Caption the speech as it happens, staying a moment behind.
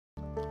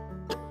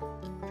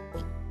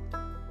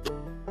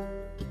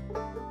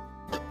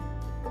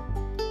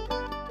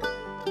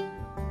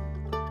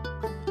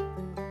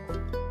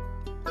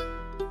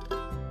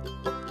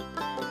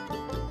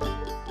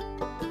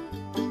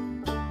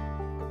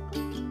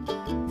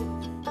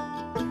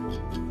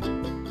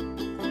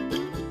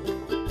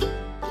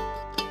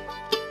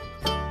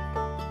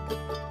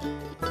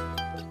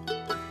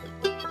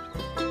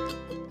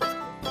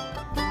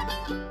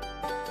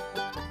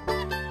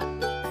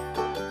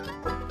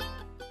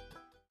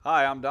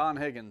Hi, I'm Don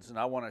Higgins, and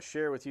I want to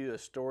share with you the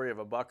story of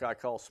a buck I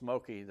call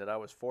Smokey that I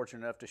was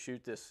fortunate enough to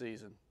shoot this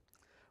season.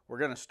 We're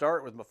going to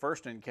start with my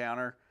first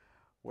encounter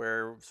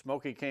where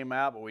Smokey came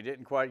out, but we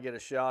didn't quite get a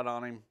shot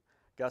on him.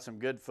 Got some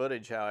good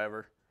footage,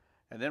 however.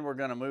 And then we're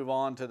going to move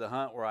on to the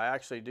hunt where I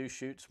actually do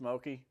shoot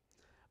Smokey.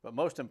 But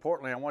most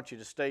importantly, I want you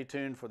to stay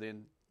tuned for the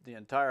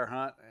entire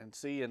hunt and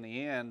see in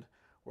the end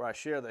where I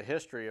share the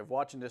history of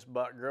watching this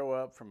buck grow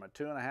up from a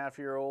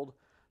 2.5-year-old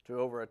to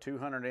over a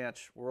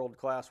 200-inch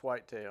world-class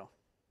whitetail.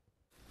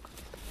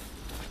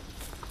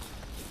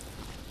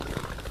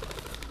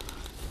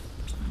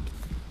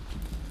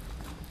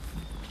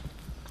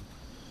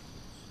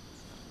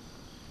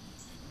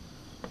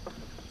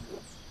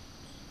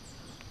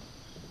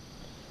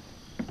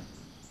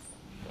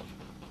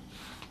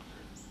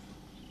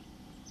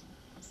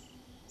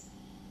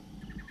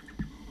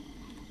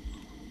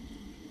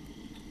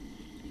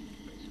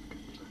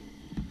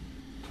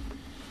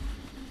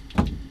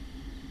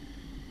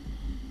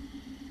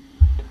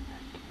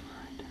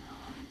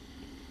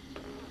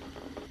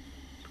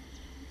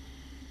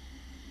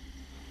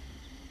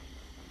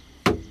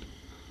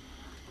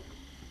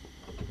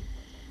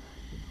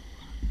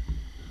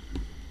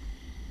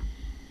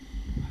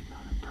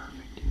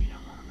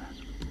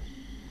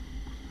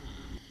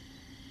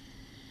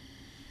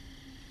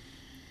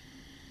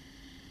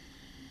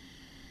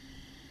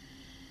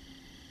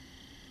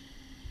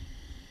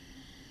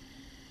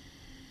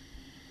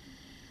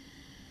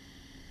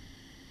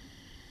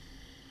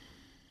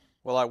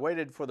 Well, I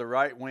waited for the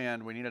right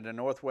wind. We needed a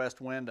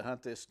northwest wind to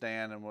hunt this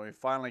stand, and when we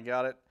finally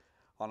got it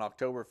on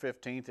October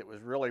 15th, it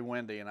was really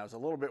windy, and I was a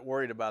little bit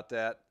worried about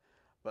that.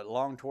 But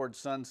long towards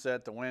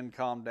sunset, the wind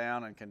calmed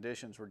down and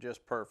conditions were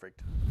just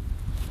perfect.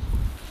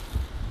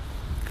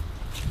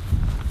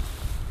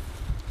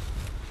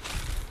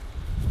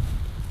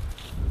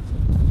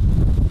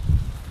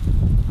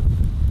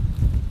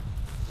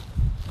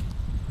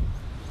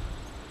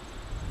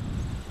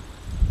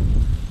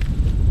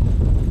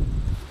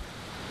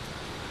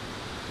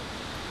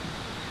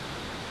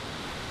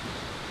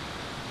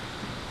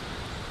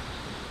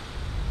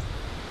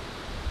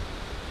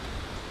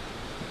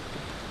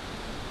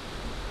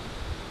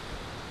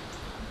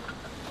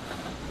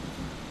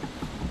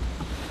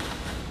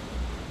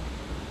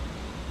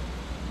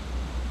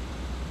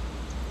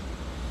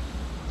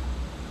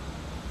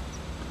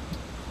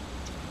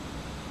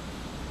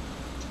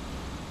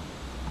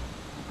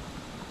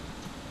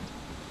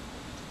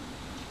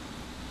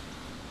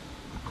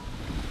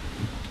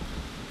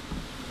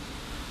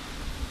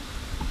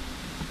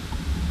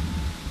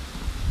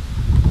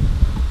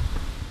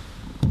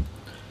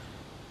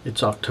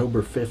 It's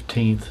October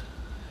 15th,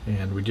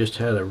 and we just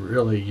had a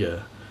really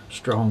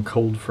strong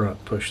cold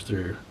front push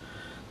through.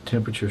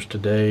 Temperatures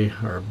today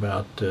are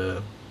about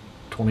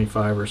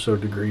 25 or so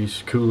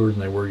degrees cooler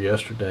than they were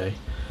yesterday.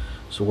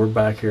 So we're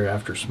back here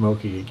after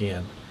Smokey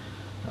again.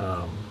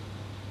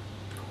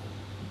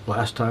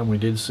 Last time we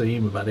did see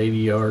him about 80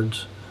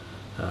 yards.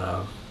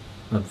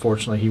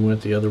 Unfortunately, he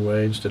went the other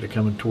way instead of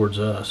coming towards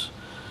us.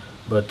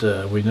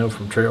 But we know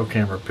from trail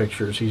camera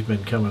pictures he's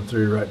been coming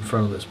through right in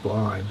front of this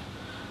blind.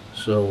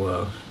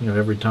 So,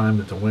 every time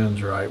that the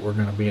wind's right, we're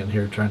going to be in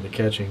here trying to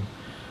catch him,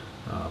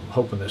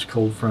 hoping this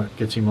cold front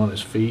gets him on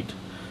his feet.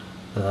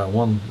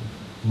 One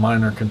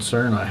minor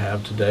concern I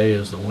have today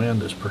is the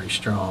wind is pretty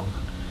strong,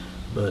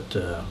 but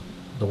the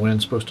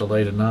wind's supposed to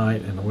lay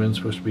tonight, and the wind's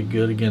supposed to be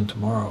good again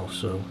tomorrow.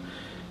 So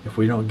if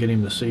we don't get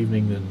him this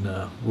evening,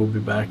 then we'll be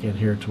back in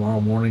here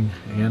tomorrow morning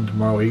and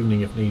tomorrow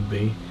evening if need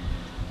be,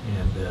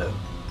 and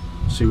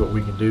see what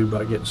we can do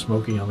about getting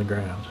Smokey on the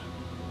ground.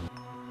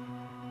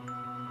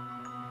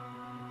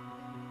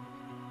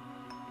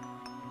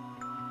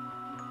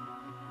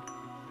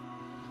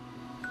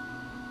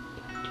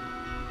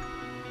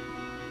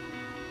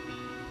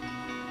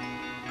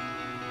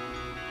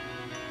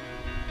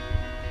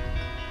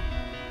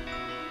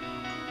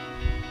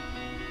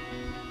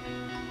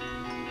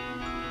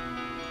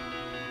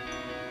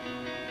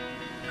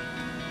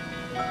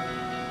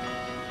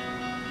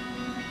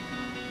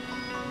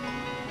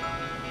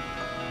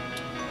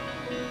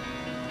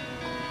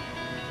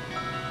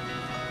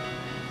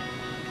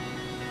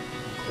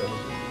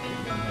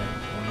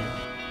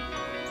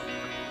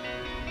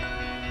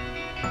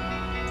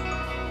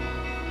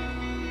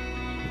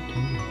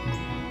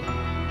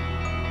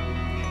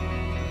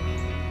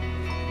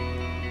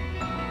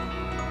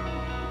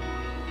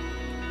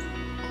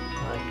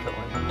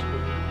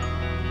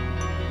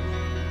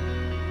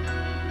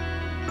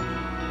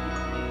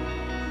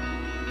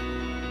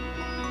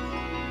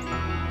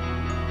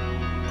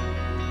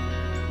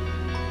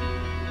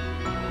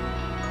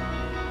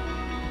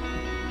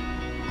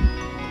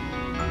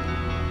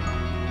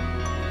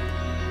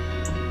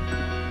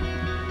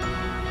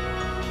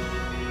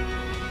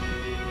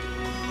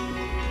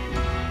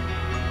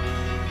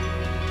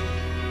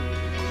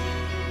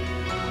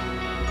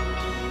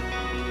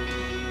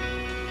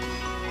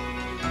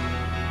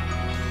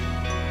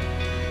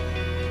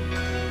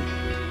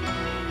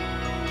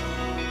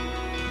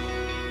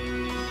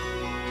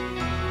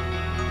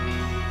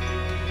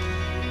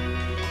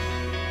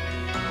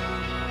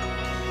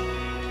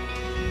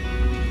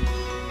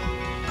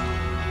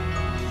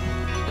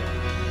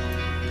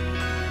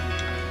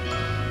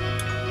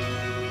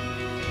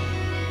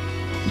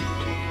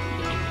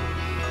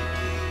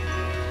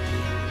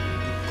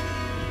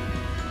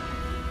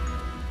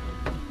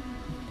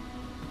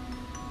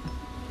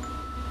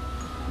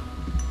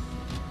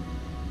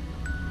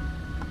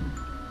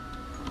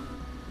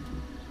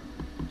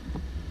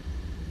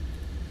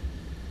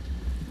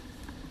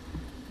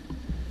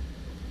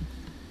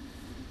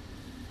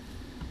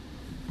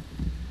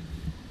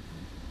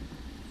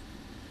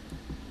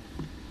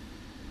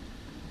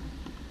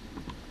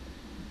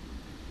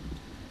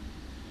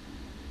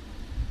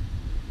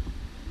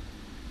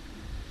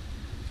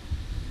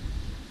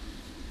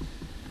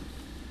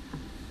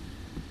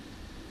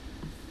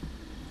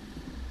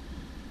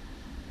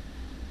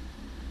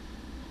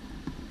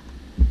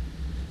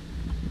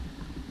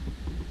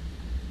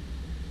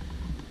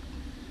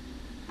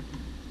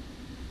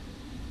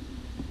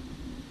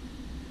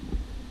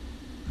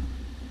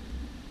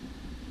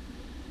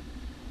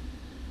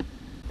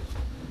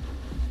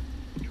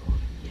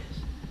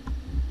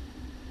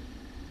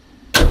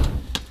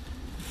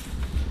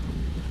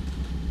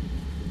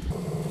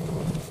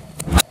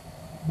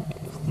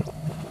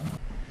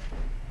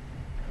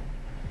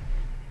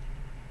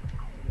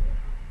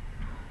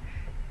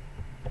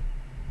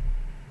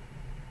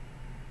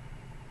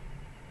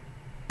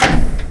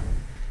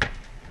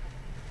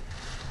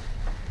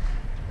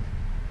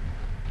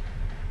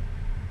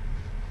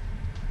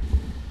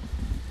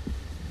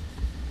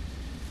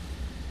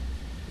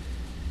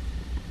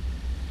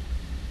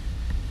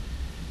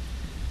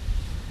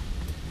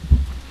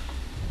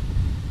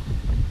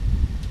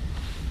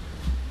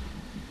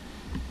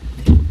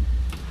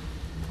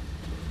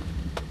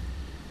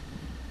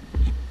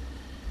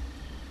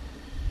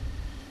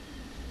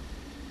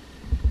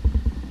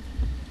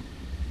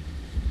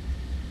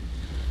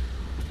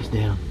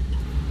 down.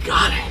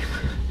 Got him.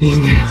 He's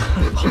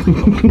down.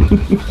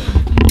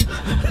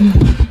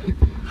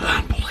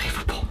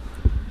 Unbelievable.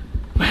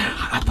 Man,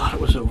 I thought it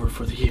was over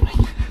for the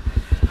evening.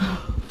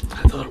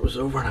 I thought it was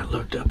over, and I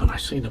looked up and I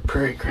seen the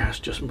prairie grass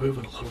just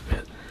moving a little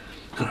bit.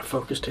 And I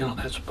focused in on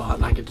that spot,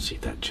 and I could see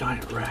that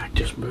giant rack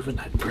just moving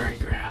that prairie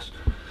grass.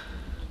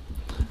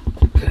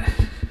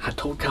 I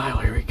told Kyle,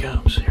 here he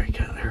comes, here he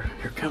comes,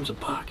 here comes a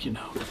buck, you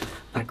know.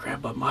 I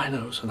grabbed my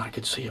binos, and I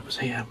could see it was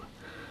him.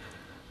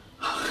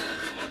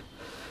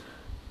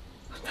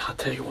 I'll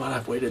tell you what,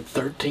 I've waited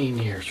 13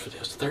 years for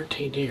this,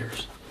 13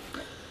 years.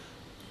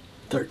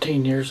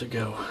 13 years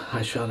ago,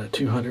 I shot a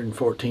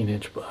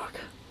 214-inch buck.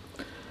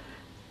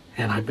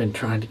 And I've been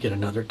trying to get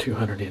another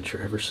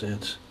 200-incher ever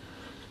since.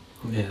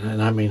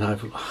 And I mean,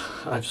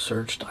 I've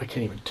searched, I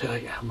can't even tell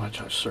you how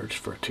much I've searched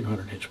for a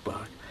 200-inch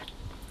buck.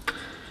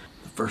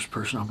 The first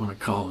person I'm going to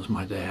call is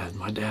my dad.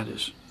 My dad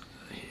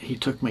he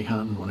took me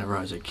hunting whenever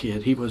I was a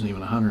kid. He wasn't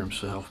even a hunter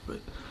himself, but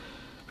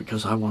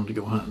because I wanted to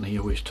go hunting, he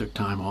always took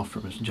time off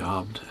from his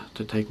job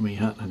to take me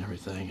hunting and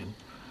everything. And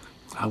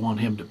I want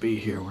him to be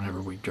here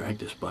whenever we drag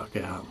this buck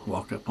out and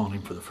walk up on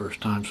him for the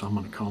first time. So I'm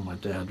going to call my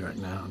dad right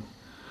now and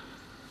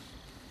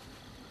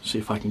see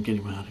if I can get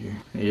him out here.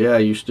 Yeah,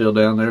 you still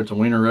down there at the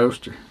Wiener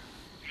Roaster?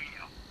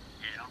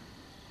 Yeah.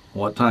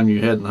 What time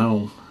you heading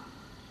home?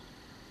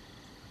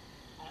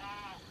 Oh,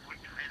 we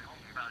can head home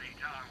about any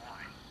time,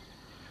 why?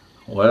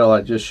 Well,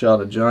 I just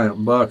shot a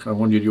giant buck. I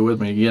wanted you to go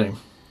with me to get him.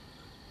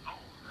 Oh,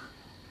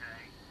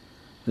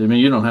 okay. I mean,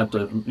 you don't have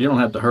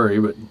to hurry,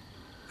 but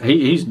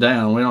he's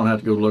down. We don't have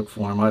to go look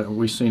for him.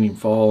 We seen him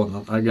fall,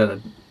 and I got a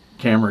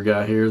camera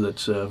guy here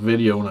that's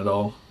videoing it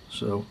all.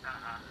 So.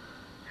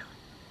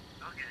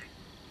 Yeah. Okay.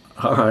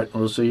 All right,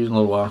 we'll see you in a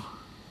little while.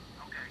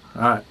 Okay.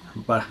 All right,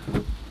 bye.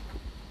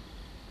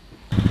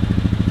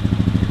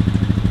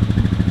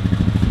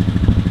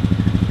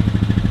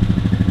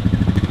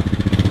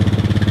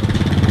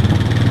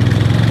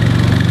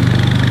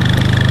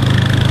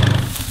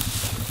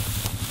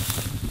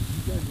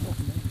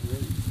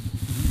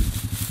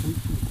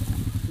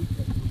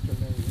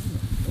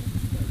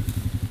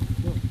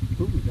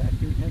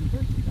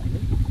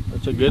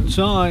 That's a good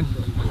sign.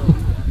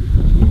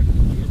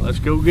 Let's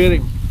go get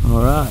him.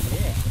 All right.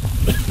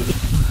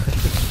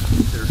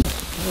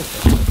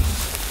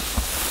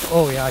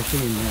 Oh yeah, I see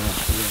him now.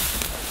 Yeah.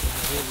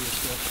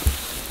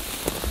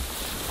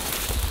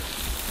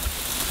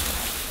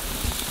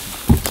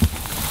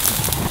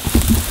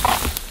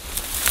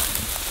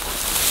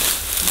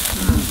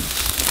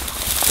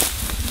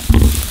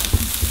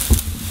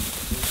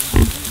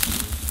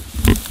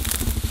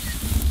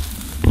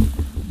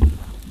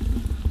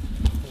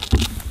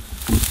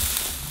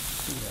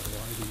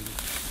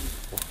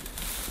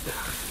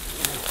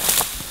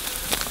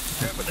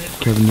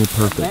 Kevin, you're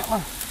perfect.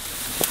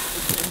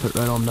 Put it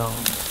right on Don.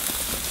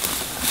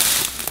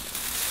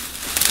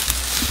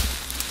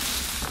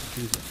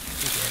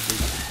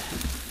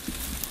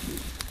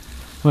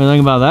 What do you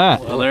think about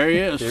that? Well, there he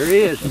is. There he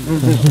is.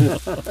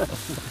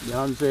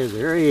 Don says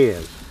there he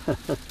is.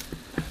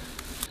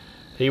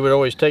 He would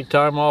always take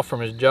time off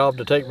from his job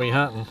to take me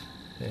hunting,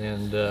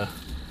 and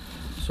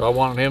so I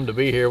wanted him to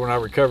be here when I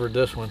recovered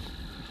this one.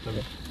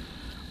 I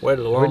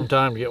waited a long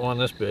time to get one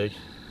this big.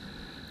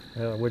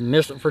 Well, I wouldn't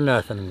miss it for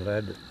nothing.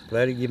 I'm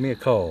glad he gave me a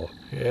call.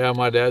 Yeah,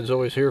 my dad's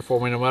always here for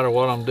me no matter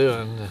what I'm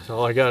doing.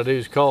 All I gotta do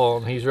is call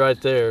and he's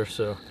right there,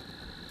 so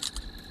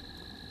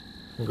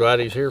I'm glad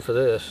he's here for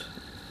this.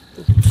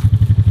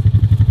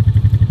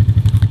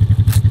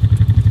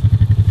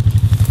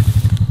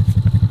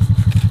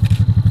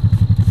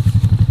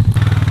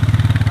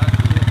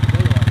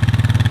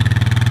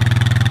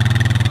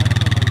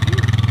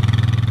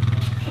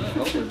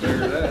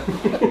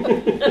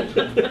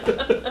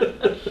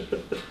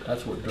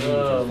 That's what dreams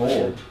are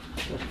for.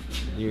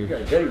 You got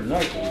to get him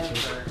tonight.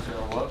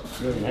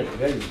 You're going to have to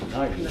get him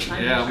tonight.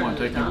 Yeah, I'm going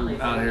to take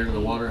him out here to the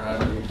water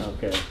hydrant.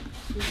 Okay.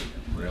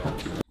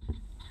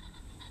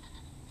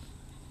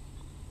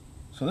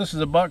 So this is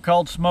a buck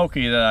called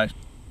Smokey that I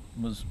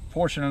was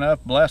fortunate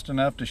enough, blessed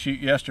enough to shoot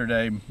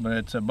yesterday, but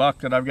it's a buck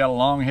that I've got a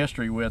long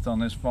history with on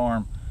this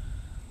farm.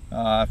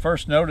 I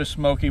first noticed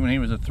Smokey when he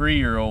was a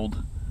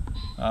 3-year-old.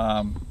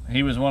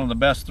 He was one of the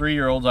best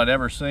 3-year-olds I'd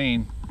ever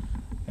seen.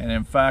 And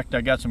in fact,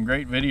 I got some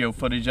great video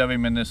footage of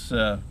him in this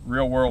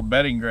real world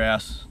bedding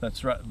grass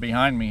that's right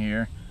behind me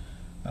here.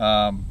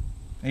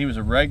 He was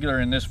a regular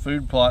in this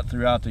food plot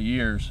throughout the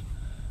years.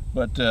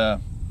 But you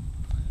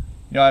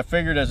know, I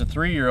figured as a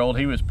 3-year-old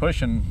he was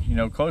pushing, you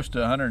know, close to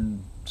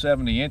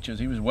 170 inches.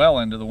 He was well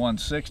into the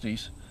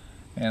 160s.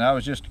 And I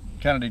was just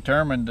kind of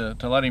determined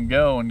to let him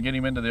go and get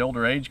him into the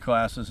older age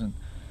classes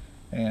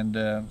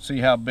and see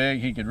how big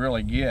he could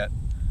really get.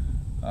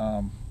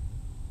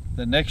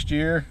 The next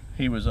year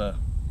he was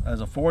as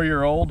a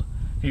 4-year-old,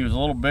 he was a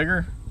little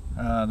bigger.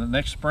 The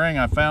next spring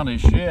I found his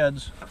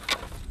sheds,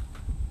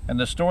 and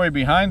the story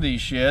behind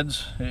these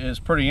sheds is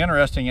pretty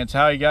interesting. It's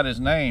how he got his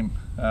name.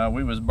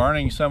 We was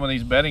burning some of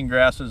these bedding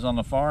grasses on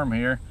the farm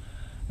here,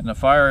 and the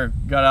fire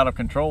got out of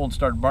control and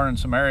started burning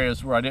some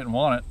areas where I didn't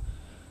want it.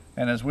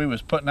 And as we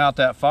was putting out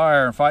that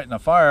fire and fighting the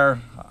fire,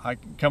 I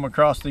come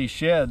across these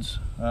sheds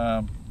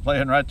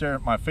laying right there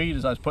at my feet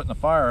as I was putting the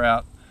fire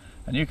out.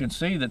 And you can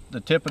see that the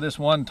tip of this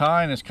one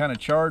tine is kind of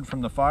charred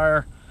from the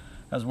fire,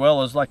 as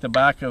well as like the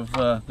back of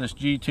this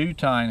G2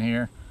 tine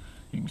here.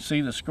 You can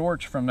see the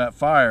scorch from that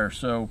fire.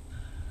 So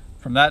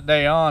from that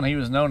day on, he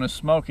was known as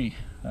Smokey.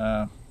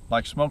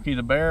 Like Smokey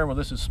the Bear, well,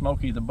 this is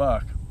Smokey the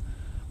Buck.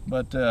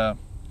 But the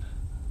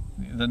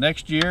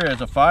next year,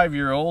 as a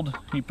 5-year-old,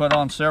 he put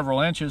on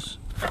several inches.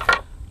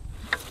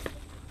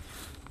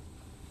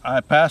 I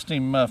passed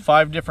him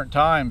 5 different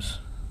times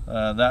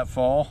that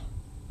fall.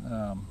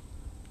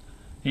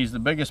 He's the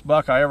biggest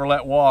buck I ever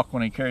let walk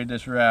when he carried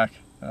this rack.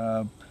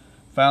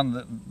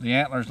 Found the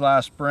antlers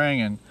last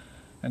spring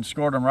and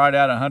scored them right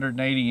at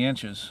 180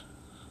 inches.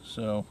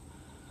 So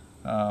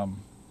a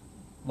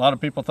lot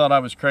of people thought I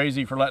was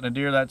crazy for letting a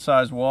deer that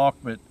size walk,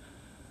 but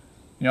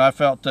you know, I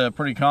felt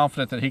pretty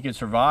confident that he could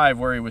survive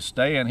where he was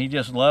staying. He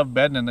just loved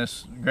bedding in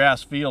this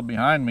grass field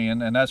behind me,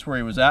 and that's where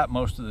he was at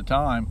most of the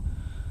time.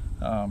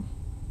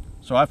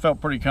 So I felt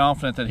pretty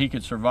confident that he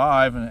could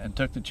survive, and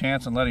took the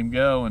chance and let him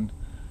go, and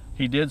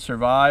he did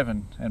survive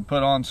and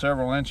put on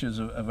several inches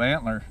of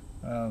antler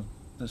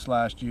this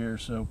last year.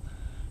 So,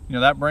 you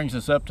know, that brings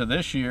us up to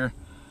this year.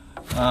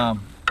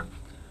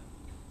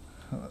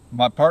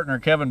 My partner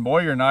Kevin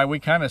Boyer and I, we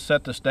kind of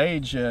set the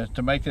stage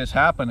to make this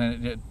happen,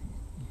 and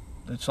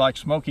it's like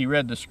Smokey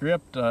read the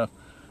script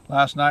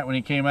last night when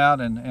he came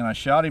out and I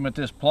shot him at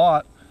this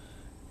plot.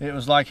 It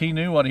was like he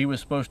knew what he was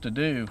supposed to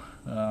do.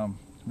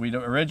 We'd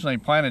originally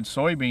planted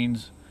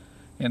soybeans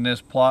in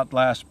this plot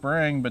last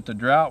spring, but the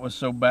drought was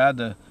so bad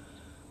the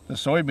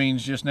soybeans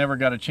just never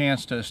got a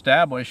chance to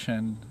establish,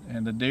 and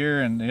the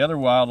deer and the other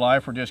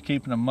wildlife were just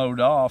keeping them mowed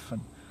off,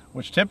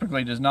 which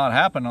typically does not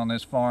happen on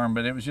this farm,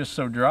 but it was just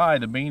so dry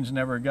the beans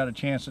never got a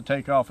chance to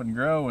take off and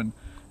grow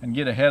and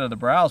get ahead of the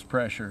browse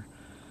pressure.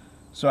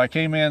 So I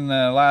came in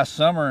last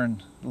summer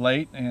and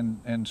late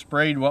and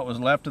sprayed what was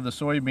left of the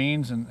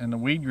soybeans and the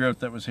weed growth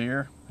that was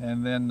here,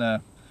 and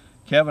then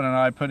Kevin and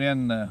I put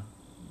in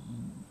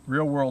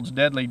Real World's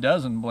Deadly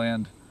Dozen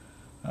blend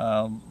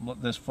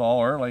this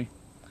fall early.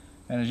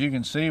 And as you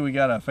can see, we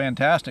got a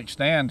fantastic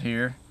stand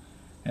here,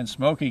 and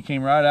Smokey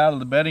came right out of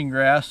the bedding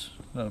grass,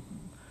 the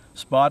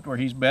spot where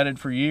he's bedded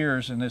for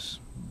years in this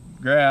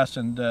grass,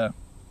 and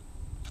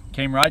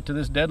came right to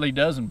this Deadly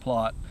Dozen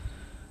plot.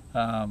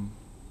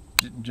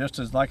 Just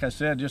as, like I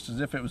said, just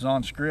as if it was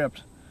on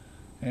script.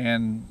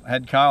 And I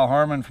had Kyle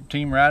Harmon from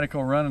Team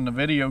Radical running the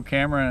video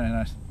camera, and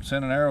I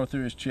sent an arrow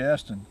through his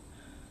chest, and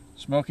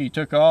Smokey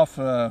took off,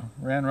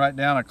 ran right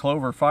down a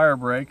clover fire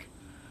break,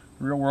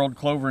 Real World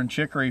clover and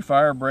chicory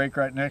fire break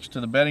right next to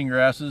the bedding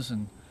grasses,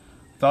 and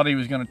thought he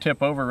was going to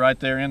tip over right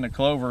there in the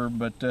clover,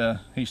 but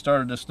he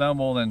started to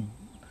stumble and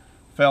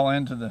fell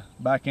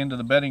back into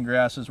the bedding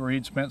grasses where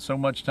he'd spent so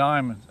much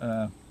time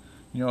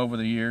you know, over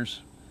the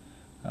years.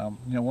 You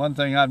know, one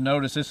thing I've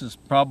noticed, this is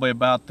probably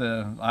about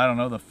the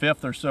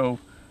 5th or so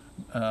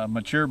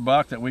mature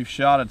buck that we've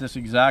shot at this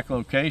exact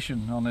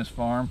location on this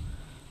farm,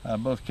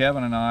 both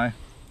Kevin and I.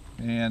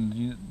 And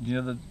you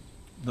know,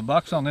 the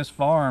bucks on this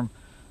farm,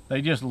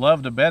 they just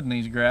love to bed in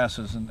these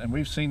grasses, and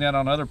we've seen that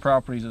on other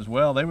properties as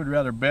well. They would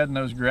rather bed in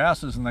those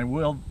grasses than they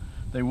would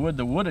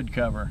the wooded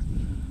cover.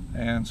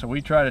 And so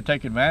we try to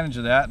take advantage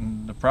of that,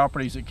 and the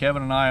properties that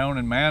Kevin and I own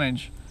and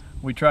manage,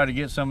 we try to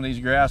get some of these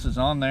grasses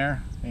on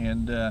there,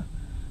 and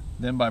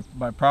then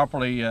by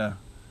properly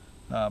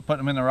putting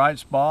them in the right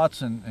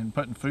spots and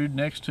putting food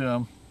next to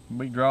them,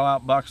 we draw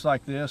out bucks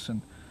like this.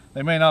 And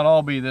they may not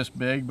all be this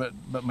big, but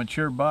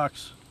mature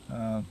bucks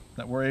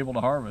that we're able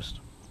to harvest.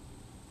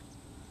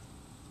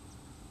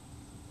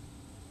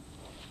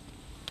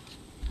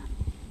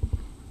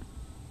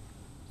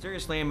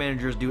 Serious land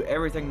managers do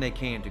everything they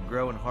can to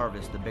grow and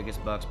harvest the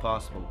biggest bucks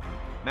possible.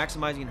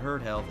 Maximizing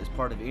herd health is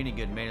part of any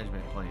good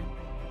management plan.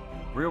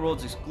 Real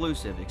World's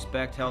exclusive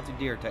Expect Healthy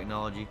Deer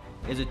technology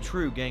is a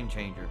true game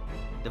changer.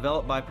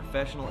 Developed by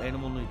professional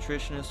animal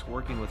nutritionists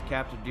working with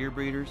captive deer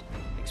breeders,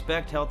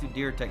 Expect Healthy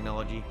Deer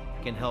technology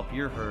can help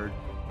your herd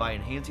by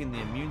enhancing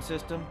the immune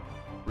system,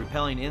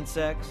 repelling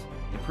insects,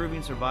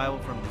 improving survival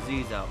from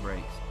disease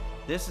outbreaks.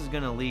 This is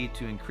going to lead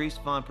to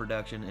increased fawn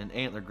production and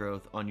antler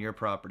growth on your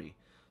property.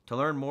 To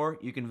learn more,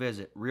 you can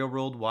visit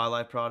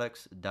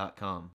realworldwildlifeproducts.com.